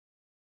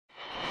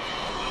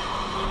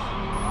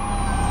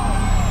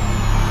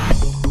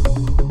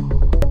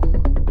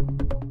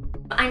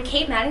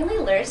Kate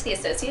Mattingly-Lurch, the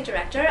Associate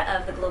Director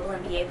of the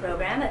GlobalMBA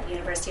program at the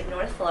University of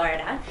North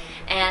Florida.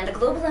 And the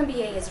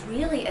GlobalMBA is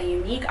really a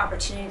unique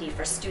opportunity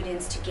for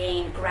students to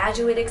gain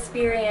graduate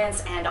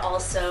experience and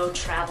also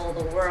travel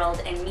the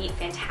world and meet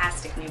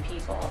fantastic new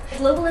people.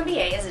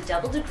 GlobalMBA is a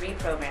double degree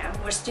program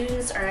where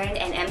students earn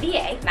an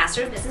MBA,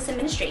 Master of Business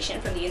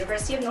Administration from the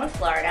University of North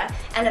Florida,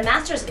 and a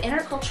Master's of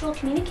Intercultural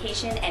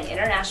Communication and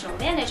International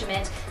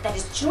Management that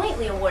is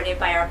jointly awarded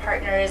by our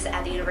partners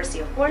at the University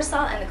of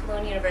Warsaw and the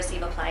Cologne University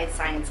of Applied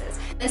Sciences.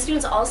 And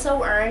students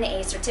also earn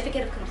a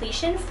certificate of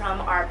completion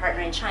from our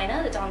partner in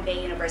China, the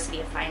Dongbei University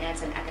of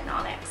Finance and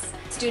Economics.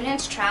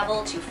 Students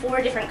travel to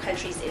 4 different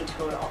countries in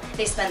total.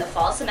 They spend the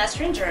fall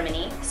semester in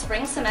Germany,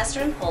 spring semester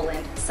in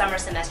Poland, summer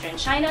semester in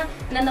China,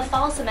 and then the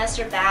fall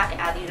semester back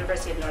at the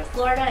University of North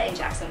Florida in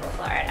Jacksonville,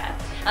 Florida.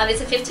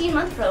 It's a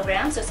 15-month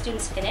program, so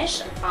students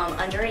finish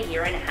under a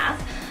year and a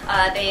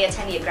half. They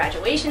attend the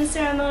graduation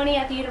ceremony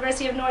at the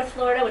University of North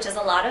Florida, which is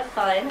a lot of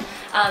fun.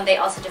 They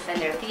also defend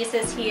their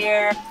thesis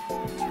here.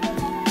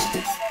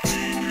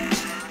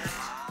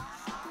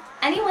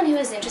 Anyone who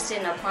is interested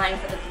in applying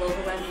for the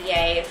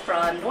GlobalMBA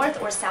from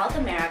North or South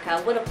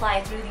America would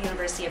apply through the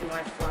University of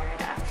North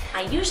Florida.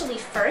 I usually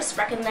first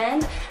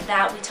recommend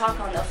that we talk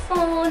on the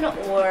phone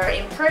or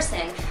in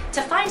person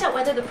to find out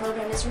whether the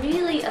program is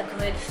really a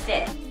good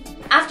fit.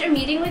 After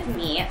meeting with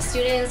me,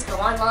 students go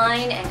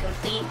online and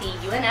complete the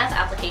UNF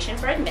application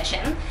for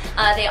admission.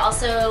 They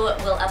also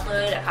will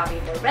upload a copy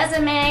of their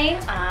resume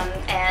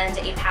and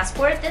a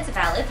passport that's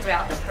valid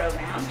throughout the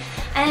program.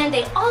 And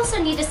they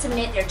also need to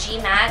submit their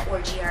GMAT or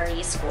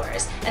GRE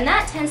scores. And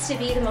that tends to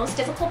be the most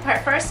difficult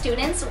part for our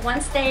students.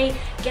 Once they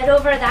get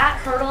over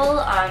that hurdle,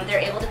 they're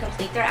able to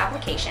complete their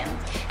application.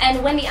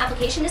 And when the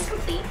application is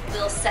complete,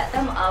 we'll set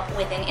them up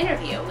with an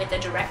interview with the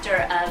director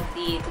of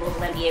the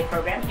GlobalMBA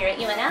program here at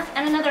UNF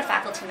and another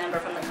faculty member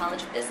from the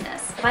College of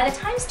Business. By the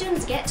time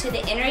students get to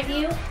the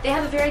interview, they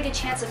have a very good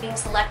chance of being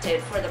selected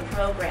for the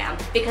program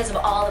because of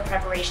all the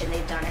preparation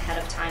they've done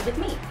ahead of time with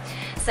me.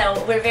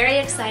 So we're very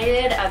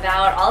excited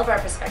about all of our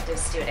prospective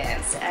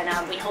students,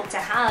 and we hope to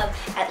have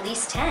at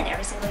least 10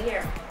 every single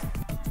year.